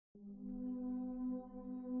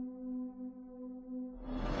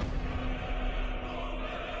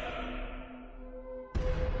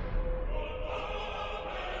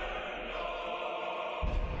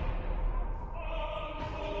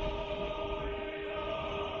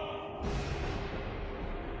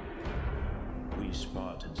early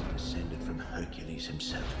Spartans are descended from Hercules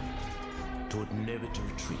himself. Taught never to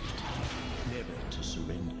retreat, never to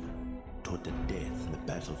surrender. Taught that death in the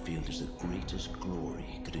battlefield is the greatest glory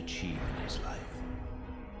he could achieve in his life.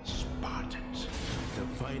 Spartans, the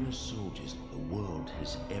finest soldiers the world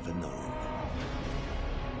has ever known.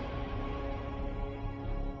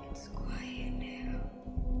 It's quiet now.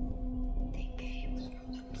 They came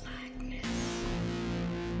from the blackness.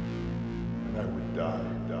 And I would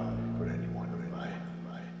die for anyone in my.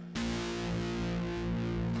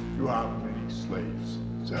 You have many slaves,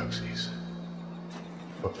 Xerxes.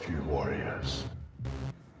 A few warriors.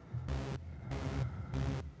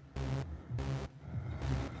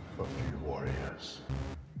 A few warriors.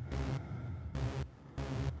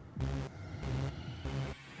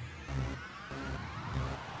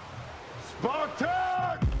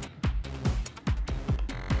 Sparta!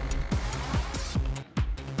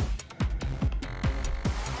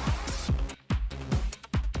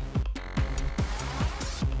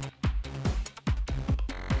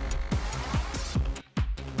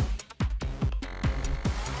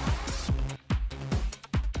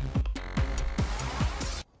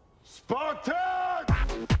 Sparta!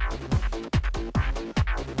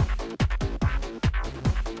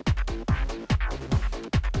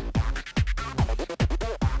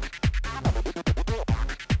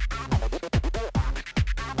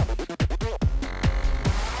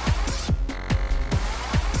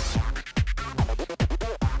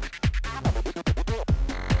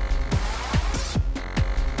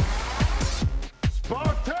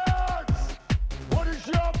 Spartans! What is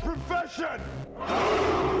your profession?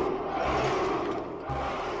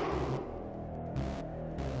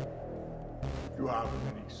 You have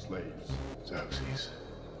many slaves, Xerxes.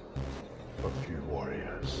 A few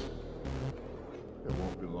warriors. It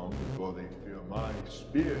won't be long before they fear my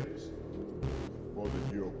spears more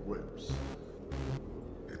than your whips.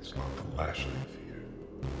 It's not the lash I fear.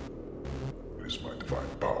 It is my divine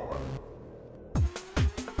power.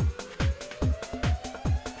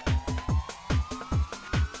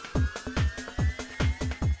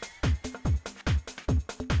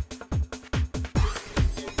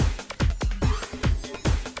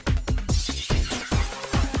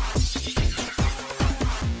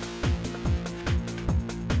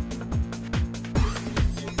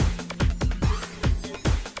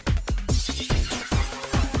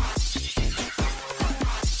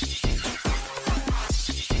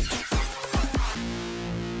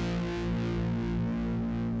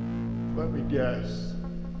 Let me guess.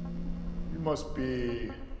 You must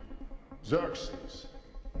be Xerxes.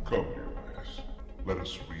 Come here, Midas. Let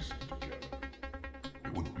us reason together.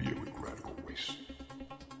 It would be a regrettable waste.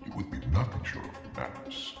 You would be nothing short of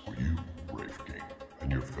madness for you, brave king,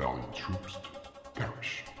 and your valiant troops to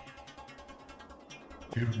perish.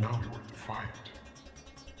 Here now you are defiant,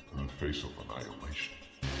 in the face of annihilation,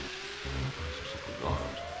 in the presence of the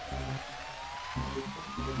god.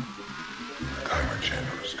 I'm a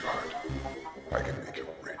generous god. I can make you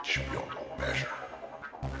rich beyond all measure.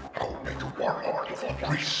 I will make the warlord of all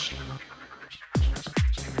Greece.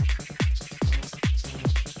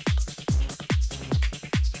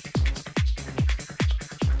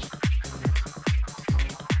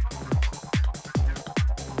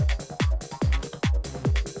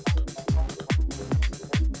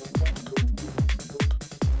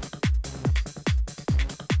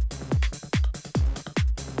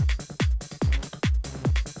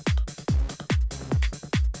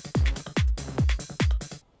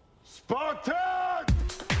 Spartan!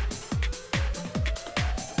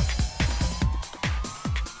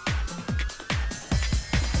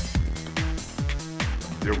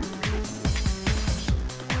 There will be no more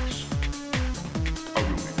sacrifice. I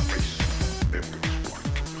will erase every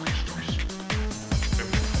Spartan from histories.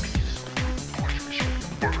 Every piece of parchment shall be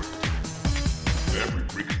burned. Every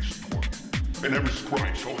Greek historian and every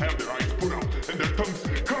scribe shall have their eyes put out and their tongues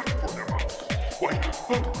cut from their mouths. Like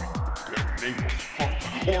hungry, their name of Sparta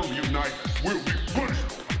or Unitas will be punished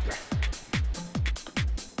by death.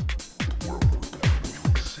 The world will never know you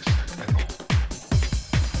existed at all.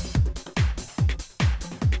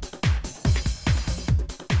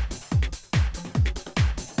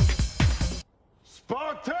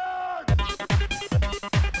 Spartan!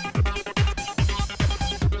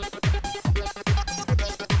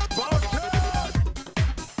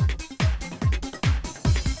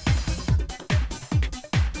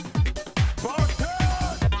 Spartan!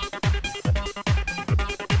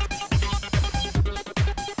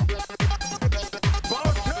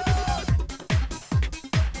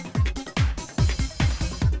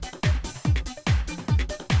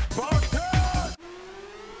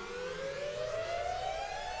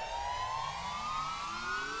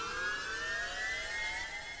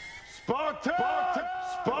 Sparta!